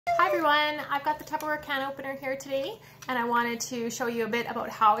Hi everyone, I've got the Tupperware can opener here today and I wanted to show you a bit about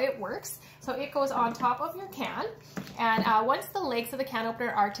how it works. So it goes on top of your can, and once the legs of the can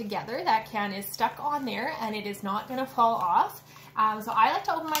opener are together, that can is stuck on there and it is not going to fall off. So I like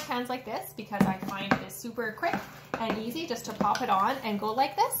to open my cans like this because I find it is super quick and easy just to pop it on and go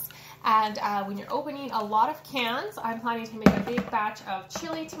like this. And when you're opening a lot of cans, I'm planning to make a big batch of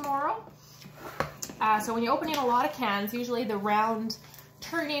chili tomorrow. So when you're opening a lot of cans, usually the round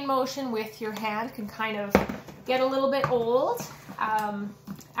turning motion with your hand can kind of get a little bit old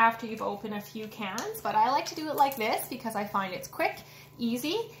after you've opened a few cans, but I like to do it like this because I find it's quick,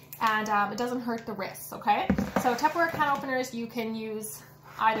 easy, and it doesn't hurt the wrists, okay? So Tupperware can openers, you can use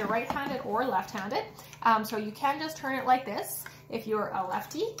either right-handed or left-handed, so you can just turn it like this if you're a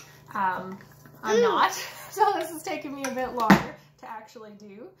lefty. I'm not, so this is taking me a bit longer to actually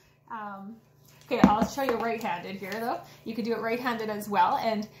do. Okay, I'll show you right-handed here though. You could do it right-handed as well,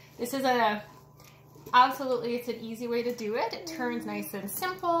 and this is absolutely, it's an easy way to do it. It turns nice and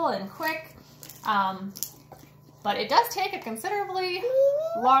simple and quick, but it does take a considerably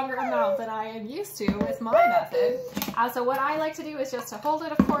longer amount than I am used to with my method. So what I like to do is just to hold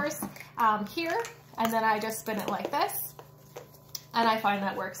it, of course, here, and then I just spin it like this, and I find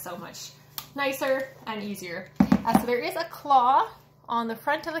that works so much nicer and easier. So there is a claw on the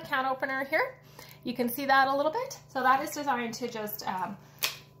front of the can opener here. You can see that a little bit. So that is designed to just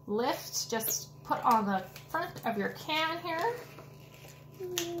lift, just put on the front of your can here.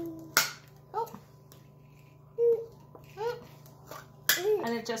 Oh.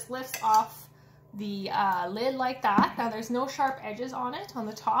 And it just lifts off the lid like that. Now there's no sharp edges on it on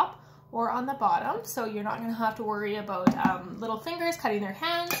the top or on the bottom, so you're not going to have to worry about little fingers cutting their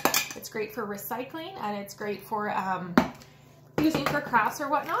hands. It's great for recycling, and it's great for using for crafts or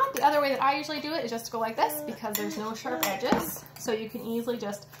whatnot. The other way that I usually do it is just to go like this because there's no sharp edges, so you can easily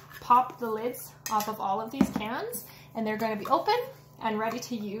just pop the lids off of all of these cans and they're going to be open and ready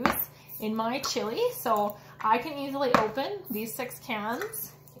to use in my chili. So I can easily open these 6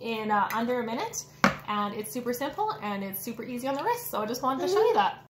 cans in under a minute, and it's super simple and it's super easy on the wrist, so I just wanted to show you that.